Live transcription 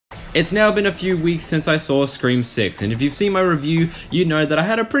It's now been a few weeks since I saw Scream 6, and if you've seen my review, you know that I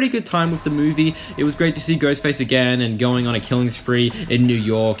had a pretty good time with the movie. It was great to see Ghostface again and going on a killing spree in New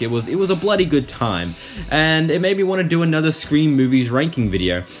York. It was a bloody good time, and it made me want to do another Scream movies ranking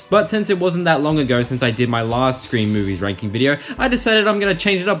video. But since it wasn't that long ago since I did my last Scream movies ranking video, I decided I'm going to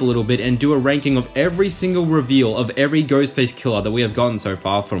change it up a little bit and do a ranking of every single reveal of every Ghostface killer that we have gotten so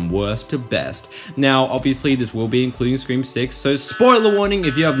far from worst to best. Now, obviously, this will be including Scream 6, so spoiler warning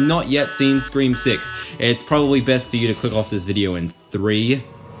if you have not yet seen Scream 6. It's probably best for you to click off this video in 3,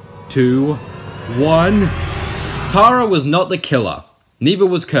 2, 1. Tara was not the killer. Neither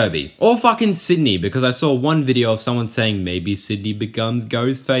was Kirby. Or fucking Sydney, because I saw one video of someone saying maybe Sydney becomes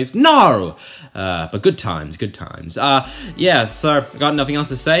Ghostface. No! But good times, good times. Yeah, so I got nothing else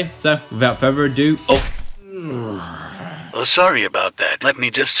to say, so without further ado, Oh, sorry about that. Let me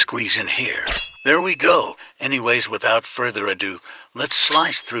just squeeze in here. There we go. Anyways, without further ado, let's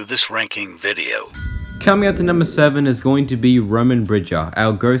slice through this ranking video. Coming out to number 7 is going to be Roman Bridger,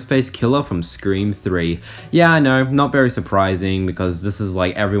 our Ghostface killer from Scream 3. Yeah, I know, not very surprising because this is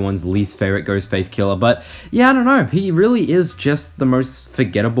like everyone's least favorite Ghostface killer, but yeah, I don't know, he really is just the most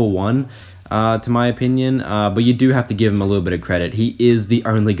forgettable one, to my opinion, but you do have to give him a little bit of credit. He is the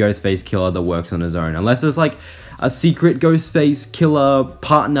only Ghostface killer that works on his own, unless there's like a secret Ghostface killer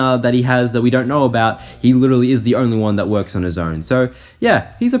partner that he has that we don't know about. He literally is the only one that works on his own. So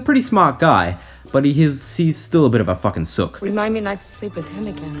yeah, he's a pretty smart guy, but he's still a bit of a fucking sook. Remind me not to sleep with him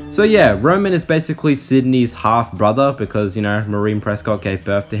again. So yeah, Roman is basically Sydney's half-brother because, you know, Maureen Prescott gave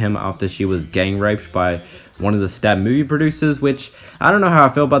birth to him after she was gang raped by one of the Stab movie producers, which I don't know how I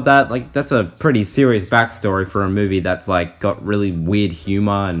feel about that. Like, that's a pretty serious backstory for a movie that's like got really weird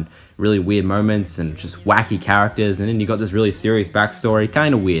humor and really weird moments and just wacky characters, and then you got this really serious backstory,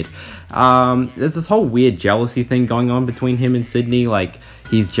 kind of weird. There's this whole weird jealousy thing going on between him and Sydney. Like,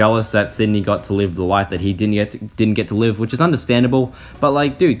 he's jealous that Sydney got to live the life that he didn't get to live, which is understandable. But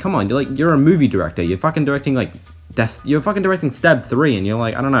like, dude, come on, you're a movie director. You're fucking directing Stab 3, and you're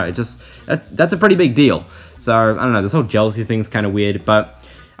like, I don't know, that's a pretty big deal. So I don't know, this whole jealousy thing's kind of weird, but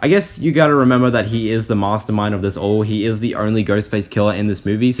I guess you gotta remember that he is the mastermind of this all. He is the only Ghostface killer in this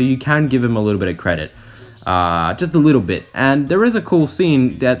movie, so you can give him a little bit of credit. Just a little bit. And there is a cool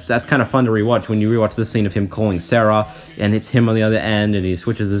scene that's kind of fun to rewatch when you rewatch this scene of him calling Sarah, and it's him on the other end, and he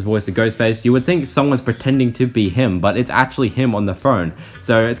switches his voice to Ghostface. You would think someone's pretending to be him, but it's actually him on the phone.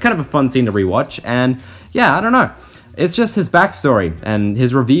 So it's kind of a fun scene to rewatch, and yeah, I don't know. It's just his backstory and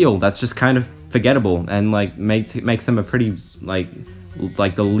his reveal that's just kind of forgettable, and like makes him a pretty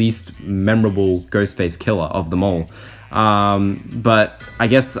like the least memorable Ghostface killer of them all. But I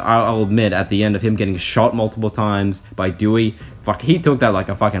guess I'll admit, at the end of him getting shot multiple times by Dewey, fuck, he took that like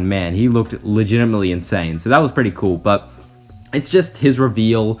a fucking man. He looked legitimately insane, so that was pretty cool. But it's just his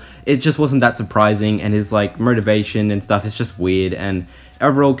reveal, it just wasn't that surprising, and his like motivation and stuff is just weird, and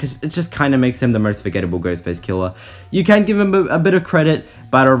overall it just kind of makes him the most forgettable Ghostface killer. You can give him a bit of credit,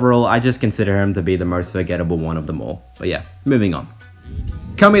 but overall I just consider him to be the most forgettable one of them all. But yeah, moving on.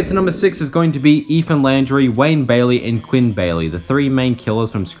 Coming up to number 6 is going to be Ethan Landry, Wayne Bailey, and Quinn Bailey, the 3 main killers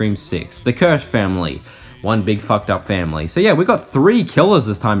from Scream 6, the Kirsch family. One big fucked up family. So yeah, we got 3 killers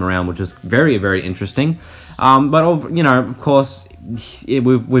this time around, which is very, very interesting. But you know, of course,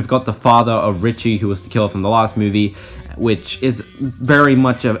 we've got the father of Richie, who was the killer from the last movie, which is very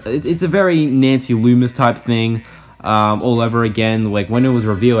much it's a very Nancy Loomis type thing. All over again. Like, when it was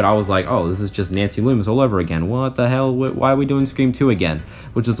revealed, I was like, oh, this is just Nancy Loomis all over again. What the hell? Why are we doing Scream 2 again?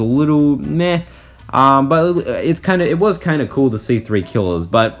 Which is a little meh. But it was kind of cool to see 3 killers.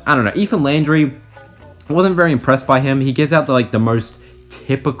 But I don't know. Ethan Landry, I wasn't very impressed by him. He gives out the most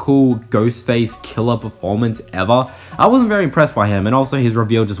typical Ghostface killer performance ever. I wasn't very impressed by him, and also his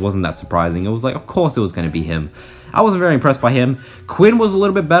reveal just wasn't that surprising. It was like, of course it was going to be him. I wasn't very impressed by him. Quinn was a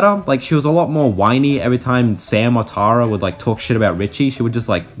little bit better. Like, she was a lot more whiny. Every time Sam or Tara would like talk shit about Richie, she would just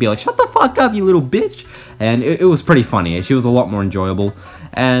like be like, shut the fuck up, you little bitch. And it was pretty funny. She was a lot more enjoyable.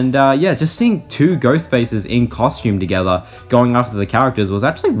 And yeah, just seeing 2 Ghostfaces in costume together going after the characters was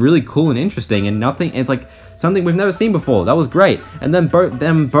actually really cool and interesting, and it's like something we've never seen before. That was great. And then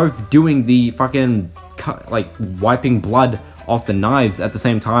them both doing the fucking like wiping blood off the knives at the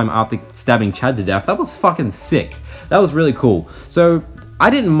same time after stabbing Chad to death. That was fucking sick. That was really cool. So I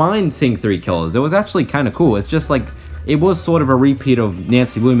didn't mind seeing 3 killers. It was actually kind of cool. It's just like, it was sort of a repeat of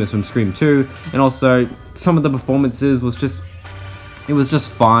Nancy Loomis from Scream 2, and also some of the performances was just, it was just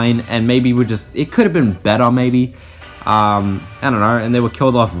fine, and maybe it could have been better maybe. I don't know, and they were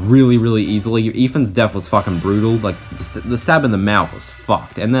killed off really, really easily. Ethan's death was fucking brutal. Like, the stab in the mouth was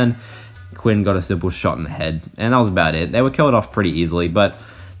fucked, and then Quinn got a simple shot in the head, and that was about it. They were killed off pretty easily, but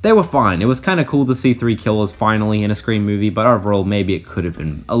they were fine. It was kind of cool to see 3 killers finally in a Scream movie, but overall, maybe it could have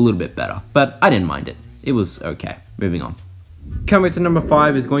been a little bit better. But I didn't mind it. It was okay. Moving on. Coming to number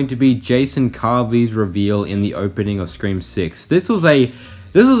 5 is going to be Jason Carvey's reveal in the opening of Scream 6. This was a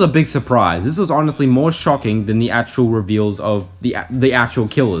big surprise. This was honestly more shocking than the actual reveals of the actual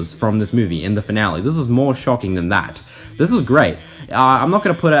killers from this movie in the finale. This was more shocking than that. This was great. I'm not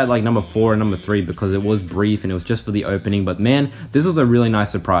going to put it at like number 4 and number 3 because it was brief and it was just for the opening, but man, this was a really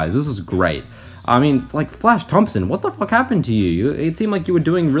nice surprise. This was great. I mean, like, Flash Thompson, what the fuck happened to you? It seemed like you were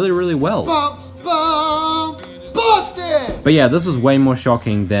doing really, really well. But yeah, this was way more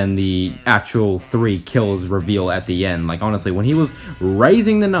shocking than the actual 3 kills reveal at the end. Like, honestly, when he was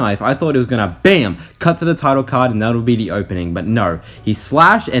raising the knife, I thought it was gonna, bam, cut to the title card and that would be the opening. But no, he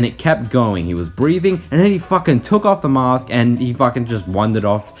slashed and it kept going. He was breathing and then he fucking took off the mask and he fucking just wandered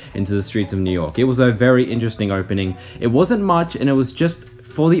off into the streets of New York. It was a very interesting opening. It wasn't much and it was just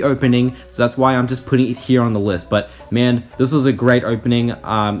for the opening, so that's why I'm just putting it here on the list. But man, this was a great opening.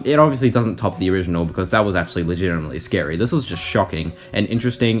 It obviously doesn't top the original because that was actually legitimately scary. This was just shocking and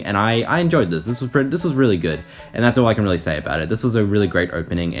interesting, and I enjoyed this. This was really good, and that's all I can really say about it. This was a really great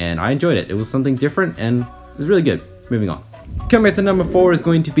opening, and I enjoyed it. It was something different, and it was really good. Moving on. Coming to number 4 is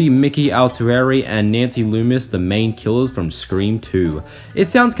going to be Mickey Altieri and Nancy Loomis, the main killers from Scream 2. It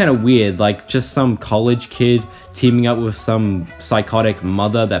sounds kind of weird, like just some college kid teaming up with some psychotic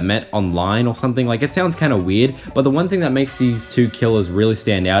mother that met online or something. Like, it sounds kind of weird, but the one thing that makes these 2 killers really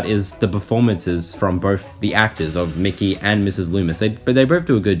stand out is the performances from both the actors of Mickey and Mrs. Loomis. They both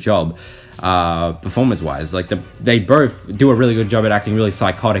do a good job. Performance-wise, like they both do a really good job at acting really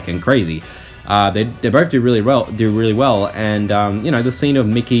psychotic and crazy. They both do really well, and you know, the scene of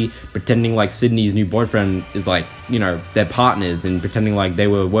Mickey pretending like Sydney's new boyfriend is like, you know, their partners and pretending like they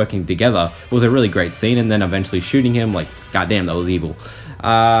were working together was a really great scene, and then eventually shooting him, like, goddamn, that was evil.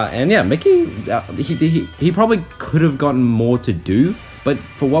 And yeah, Mickey, he probably could have gotten more to do, but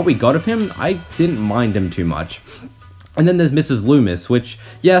for what we got of him, I didn't mind him too much. And then there's Mrs. Loomis, which,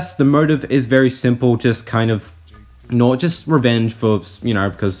 yes, the motive is very simple, just kind of just revenge for, you know,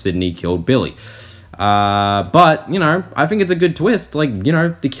 because Sydney killed Billy. But, you know, I think it's a good twist. Like, you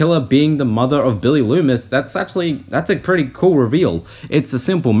know, the killer being the mother of Billy Loomis, that's a pretty cool reveal. It's a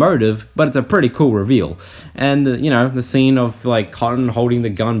simple motive, but it's a pretty cool reveal. And, you know, the scene of, like, Cotton holding the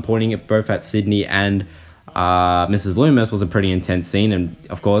gun, pointing it both at Sydney and Mrs. Loomis was a pretty intense scene, and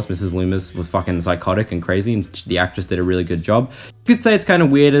of course Mrs. Loomis was fucking psychotic and crazy, and the actress did a really good job. You could say it's kind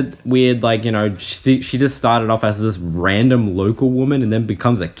of weird, like, you know, she just started off as this random local woman and then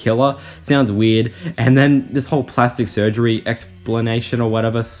becomes a killer. Sounds weird. And then this whole plastic surgery explanation or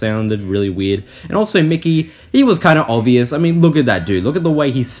whatever sounded really weird. And also Mickey, he was kind of obvious. I mean, look at that dude. Look at the way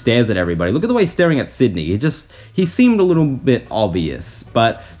he stares at everybody. Look at the way he's staring at Sydney. He seemed a little bit obvious,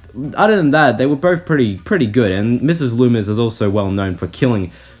 but other than that, they were both pretty good, and Mrs. Loomis is also well known for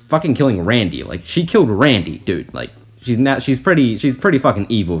fucking killing Randy. Like, she killed Randy, dude. Like, she's pretty fucking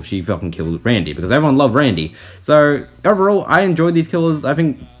evil if she fucking killed Randy, because everyone loved Randy. So overall, I enjoyed these killers. I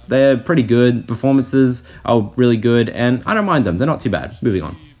think they're pretty good. Performances are really good, and I don't mind them. They're not too bad. Moving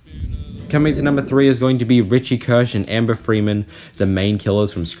on. Coming to number 3 is going to be Richie Kirsch and Amber Freeman, the main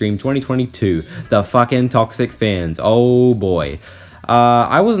killers from Scream 2022. The fucking toxic fans. Oh boy.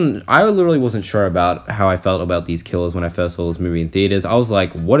 I literally wasn't sure about how I felt about these killers when I first saw this movie in theaters. I was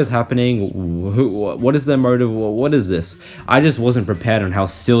like, what is happening? What is their motive? What is this? I just wasn't prepared on how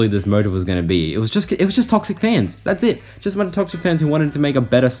silly this motive was going to be. It was just toxic fans. That's it. Just a bunch of toxic fans who wanted to make a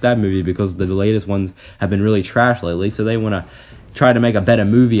better stab movie because the latest ones have been really trash lately, so they want to try to make a better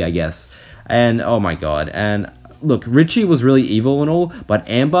movie, I guess. And oh my god. And look, Richie was really evil and all, but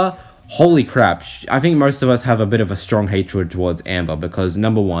Amber, holy crap, I think most of us have a bit of a strong hatred towards Amber because,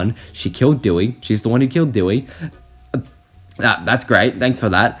 number 1, she killed Dewey. She's the one who killed Dewey. That's great, thanks for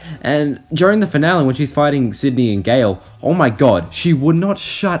that. And during the finale, when she's fighting Sydney and Gale, oh my god, she would not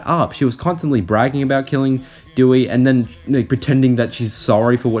shut up. She was constantly bragging about killing Dewey and then, you know, pretending that she's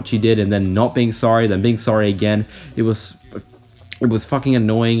sorry for what she did and then not being sorry, then being sorry again. It was fucking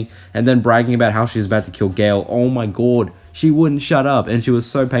annoying. And then bragging about how she's about to kill Gale. Oh my god. She wouldn't shut up, and she was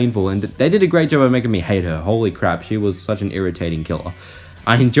so painful, and they did a great job of making me hate her. Holy crap, she was such an irritating killer.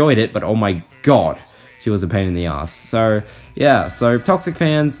 I enjoyed it, but oh my god, she was a pain in the ass. So, yeah, so toxic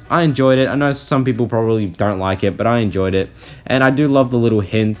fans, I enjoyed it. I know some people probably don't like it, but I enjoyed it. And I do love the little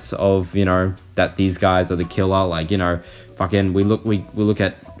hints of, you know, that these guys are the killer. Like, you know, fucking, we look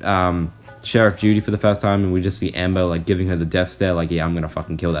at, Sheriff Judy for the first time, and we just see Amber, like, giving her the death stare, like, yeah, I'm gonna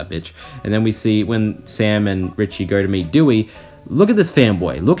fucking kill that bitch. And then we see when Sam and Richie go to meet Dewey, look at this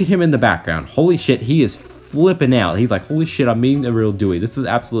fanboy. Look at him in the background. Holy shit, he is flipping out. He's like, holy shit, I'm meeting the real Dewey. This is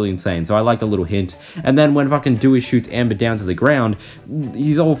absolutely insane. So I like the little hint. And then when fucking Dewey shoots Amber down to the ground,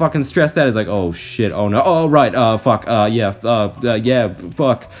 he's all fucking stressed out. He's like, oh shit, oh no, oh right, fuck, yeah,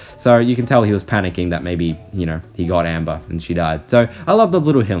 fuck. So you can tell he was panicking that maybe, you know, he got Amber and she died. So I love those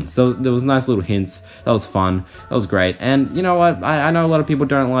little hints. There was nice little hints. That was fun. That was great. And you know what? I know a lot of people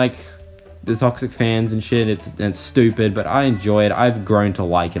don't like the toxic fans and shit. It's stupid, but I enjoy it. I've grown to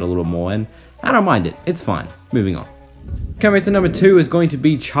like it a little more, and I don't mind it. It's fine. Moving on. Coming to number 2 is going to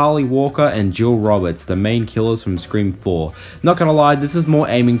be Charlie Walker and Jill Roberts, the main killers from Scream 4. Not gonna lie, this is more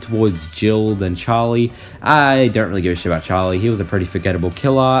aiming towards Jill than Charlie. I don't really give a shit about Charlie. He was a pretty forgettable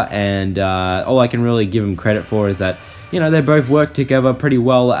killer, and all I can really give him credit for is that, you know, they both work together pretty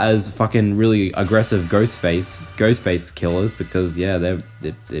well as fucking really aggressive Ghostface killers, because yeah,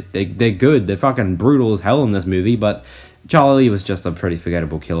 they're good. They're fucking brutal as hell in this movie, but Charlie was just a pretty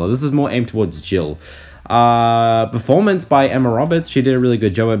forgettable killer. This is more aimed towards Jill. Performance by Emma Roberts. She did a really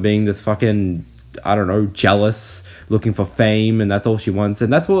good job at being this fucking, I don't know, jealous, looking for fame, and that's all she wants,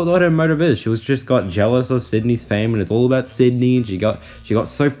 and that's what her motive is. She was just got jealous of Sydney's fame, and it's all about Sydney, and she got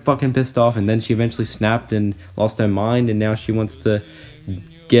so fucking pissed off, and then she eventually snapped and lost her mind, and now she wants to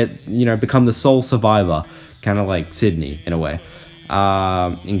get, you know, become the sole survivor, kind of like Sydney in a way,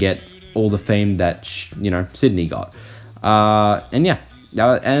 and get all the fame that you know, Sydney got, and yeah.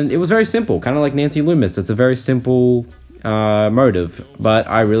 And it was very simple, kind of like Nancy Loomis. It's a very simple motive, but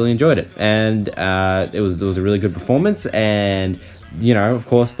I really enjoyed it, and it was a really good performance. And you know, of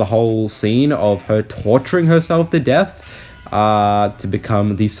course, the whole scene of her torturing herself to death to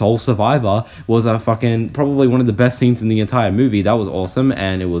become the sole survivor was a fucking probably one of the best scenes in the entire movie. That was awesome,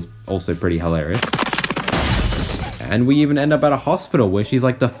 and it was also pretty hilarious. And we even end up at a hospital where she's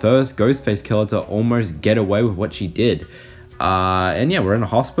like the first Ghostface killer to almost get away with what she did. And yeah, we're in a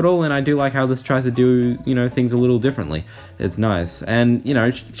hospital, and I do like how this tries to do, you know, things a little differently. It's nice. And, you know,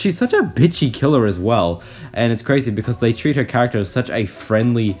 she's such a bitchy killer as well. And it's crazy because they treat her character as such a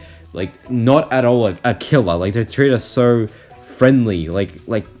friendly, like, not at all a killer. Like, they treat her so friendly. Like,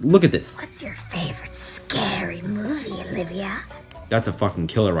 look at this. What's your favorite scary movie, Olivia? That's a fucking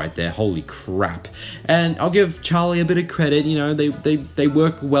killer right there. Holy crap. And I'll give Charlie a bit of credit. You know, they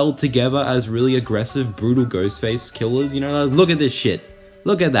work well together as really aggressive, brutal Ghostface killers. You know, look at this shit.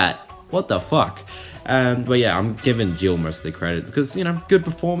 Look at that. What the fuck? But yeah, I'm giving Jill most of the credit because, you know, good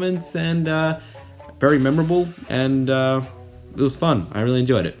performance and very memorable, and it was fun. I really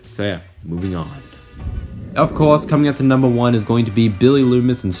enjoyed it. So yeah, moving on. Of course, coming up to number 1 is going to be Billy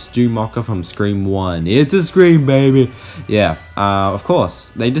Loomis and Stu Macher from Scream 1. It's a Scream, baby! Yeah, of course.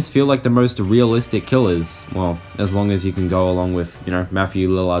 They just feel like the most realistic killers. Well, as long as you can go along with, you know, Matthew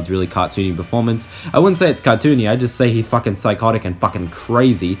Lillard's really cartoony performance. I wouldn't say it's cartoony, I'd just say he's fucking psychotic and fucking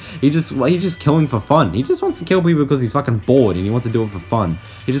crazy. He's just killing for fun. He just wants to kill people because he's fucking bored and he wants to do it for fun.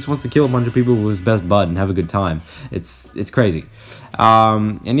 He just wants to kill a bunch of people with his best bud and have a good time. It's crazy.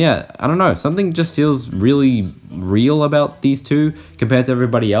 And yeah, I don't know, something just feels really real about these two compared to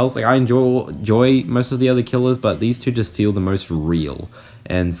everybody else. Like, I enjoy most of the other killers, but these two just feel the most real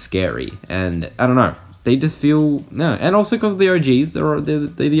and scary, and I don't know, they just feel, no, and also because the OGs, they're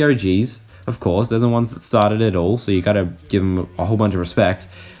the OGs, of course, they're the ones that started it all, so you gotta give them a whole bunch of respect.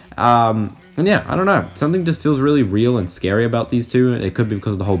 And yeah, I don't know, something just feels really real and scary about these two. It could be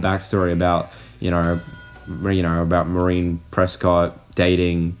because of the whole backstory about, you know, about Maureen Prescott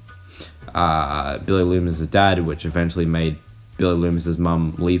dating Billy Loomis's dad, which eventually made Billy Loomis's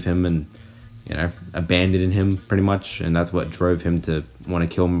mum leave him and, you know, abandon him pretty much, and that's what drove him to want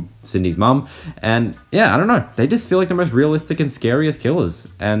to kill Sydney's mum. And yeah, I don't know, they just feel like the most realistic and scariest killers,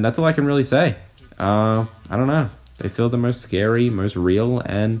 and that's all I can really say. I don't know, they feel the most scary, most real,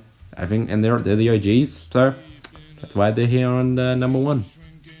 and I think, and they're the OGs, so that's why they're here on number 1.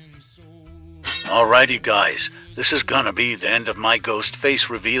 Alrighty guys, this is gonna be the end of my Ghostface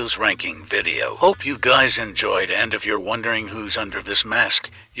Reveals ranking video. Hope you guys enjoyed, and if you're wondering who's under this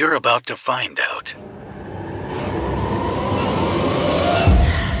mask, you're about to find out.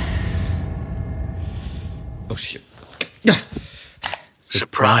 Oh shit.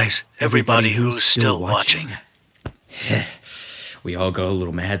 Surprise, everybody who's still watching. We all go a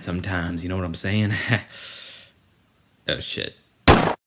little mad sometimes, you know what I'm saying? Oh shit.